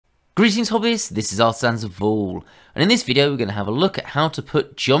Greetings hobbyists, this is ArtisanzOfVool, and in this video we're going to have a look at how to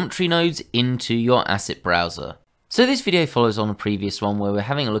put geometry nodes into your asset browser. So this video follows on a previous one where we're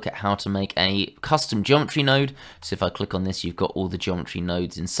having a look at how to make a custom geometry node. So if I click on this, you've got all the geometry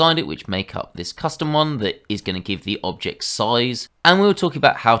nodes inside it which make up this custom one that is going to give the object size. And we were talking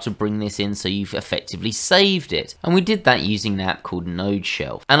about how to bring this in so you've effectively saved it. And we did that using an app called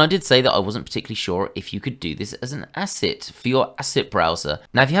NodeShelf. And I did say that I wasn't particularly sure if you could do this as an asset for your asset browser.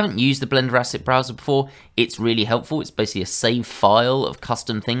 Now, if you haven't used the Blender asset browser before, it's really helpful. It's basically a save file of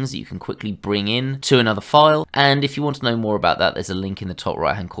custom things that you can quickly bring in to another file. And if you want to know more about that, there's a link in the top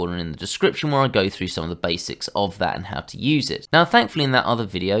right hand corner in the description where I go through some of the basics of that and how to use it. Now, thankfully in that other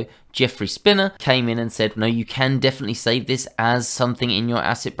video, Jeffrey Spinner came in and said, no, you can definitely save this as something in your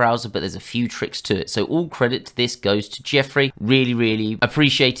asset browser, but there's a few tricks to it. So all credit to this goes to Jeffrey. Really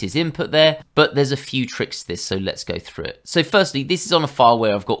appreciate his input there, but there's a few tricks to this, so let's go through it. So firstly, this is on a file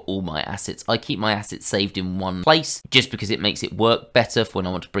where I've got all my assets. I keep my assets saved in one place just because it makes it work better for when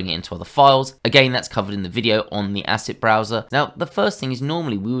I want to bring it into other files. Again, that's covered in the video on the asset browser. Now, the first thing is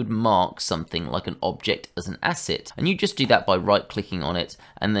normally we would mark something like an object as an asset, and you just do that by right-clicking on it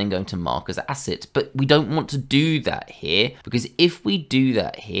and then going to mark as asset. But we don't want to do that here, because if we do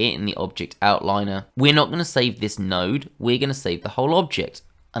that here in the object outliner, we're not going to save this node, we're going to save the whole object,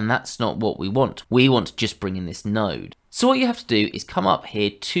 and that's not what we want. We want to just bring in this node. So what you have to do is come up here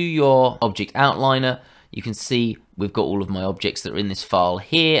to your object outliner. You can see we've got all of my objects that are in this file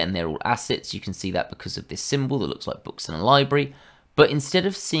here, and they're all assets. You can see that because of this symbol that looks like books in a library. But instead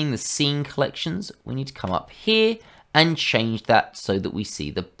of seeing the scene collections, we need to come up here and change that so that we see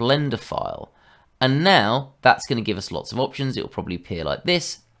the Blender file. And now that's going to give us lots of options. It will probably appear like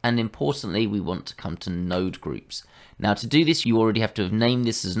this. And importantly, we want to come to node groups. Now to do this, you already have to have named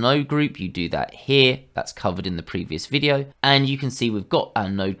this as node group. You do that here. That's covered in the previous video. And you can see we've got our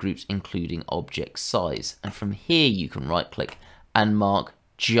node groups including object size. And from here, you can right click and mark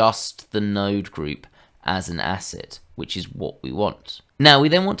just the node group as an asset, which is what we want. Now we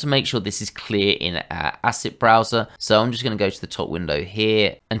then want to make sure this is clear in our asset browser. So I'm just going to go to the top window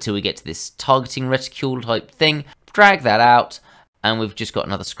here until we get to this targeting reticule type thing, drag that out, and we've just got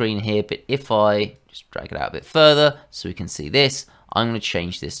another screen here. But if I just drag it out a bit further so we can see this, I'm going to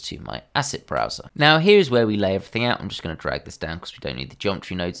change this to my asset browser. Now here's where we lay everything out. I'm just going to drag this down because we don't need the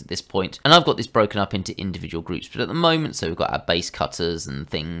geometry nodes at this point. And I've got this broken up into individual groups, but at the moment, so we've got our base cutters and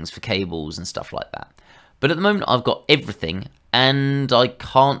things for cables and stuff like that. But at the moment I've got everything and I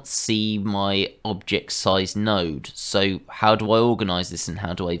can't see my object size node. So how do I organize this and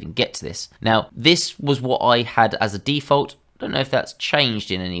how do I even get to this? Now this was what I had as a default. I don't know if that's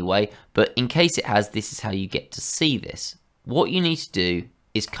changed in any way, but in case it has, this is how you get to see this. What you need to do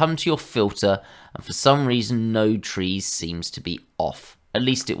is come to your filter, and for some reason node trees seems to be off. At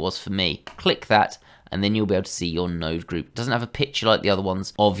least it was for me. Click that, and then you'll be able to see your node group. It doesn't have a picture like the other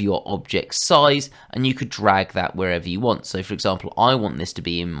ones of your object size, and you could drag that wherever you want. So for example, I want this to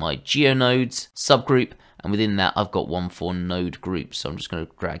be in my GeoNodes subgroup, and within that I've got one for node groups. So I'm just going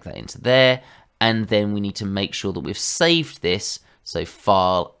to drag that into there, and then we need to make sure that we've saved this. So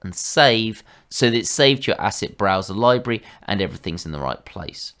file and save, so that it's saved to your asset browser library and everything's in the right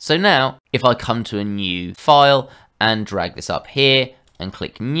place. So now if I come to a new file and drag this up here and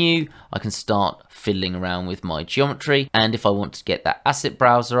click new, I can start fiddling around with my geometry. And if I want to get that asset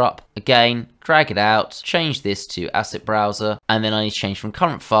browser up, again, drag it out, change this to asset browser, and then I need to change from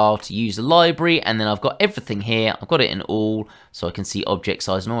current file to user library, and then I've got everything here. I've got it in all, so I can see object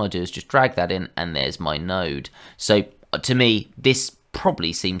size, and all I do is just drag that in, and there's my node. So to me, this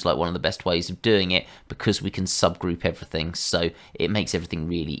probably seems like one of the best ways of doing it because we can subgroup everything, so it makes everything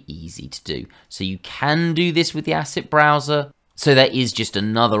really easy to do. So you can do this with the asset browser. So that is just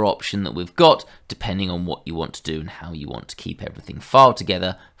another option that we've got depending on what you want to do and how you want to keep everything filed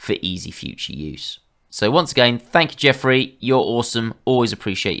together for easy future use. So once again, thank you, Jeffrey. You're awesome. Always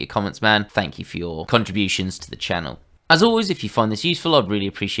appreciate your comments, man. Thank you for your contributions to the channel. As always, if you find this useful, I'd really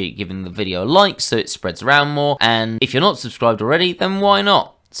appreciate giving the video a like so it spreads around more. And if you're not subscribed already, then why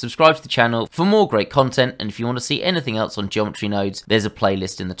not? Subscribe to the channel for more great content, and if you want to see anything else on geometry nodes, there's a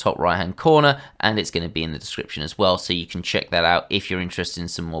playlist in the top right hand corner, and it's going to be in the description as well, so you can check that out if you're interested in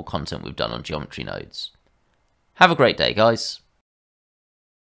some more content we've done on geometry nodes. Have a great day, guys.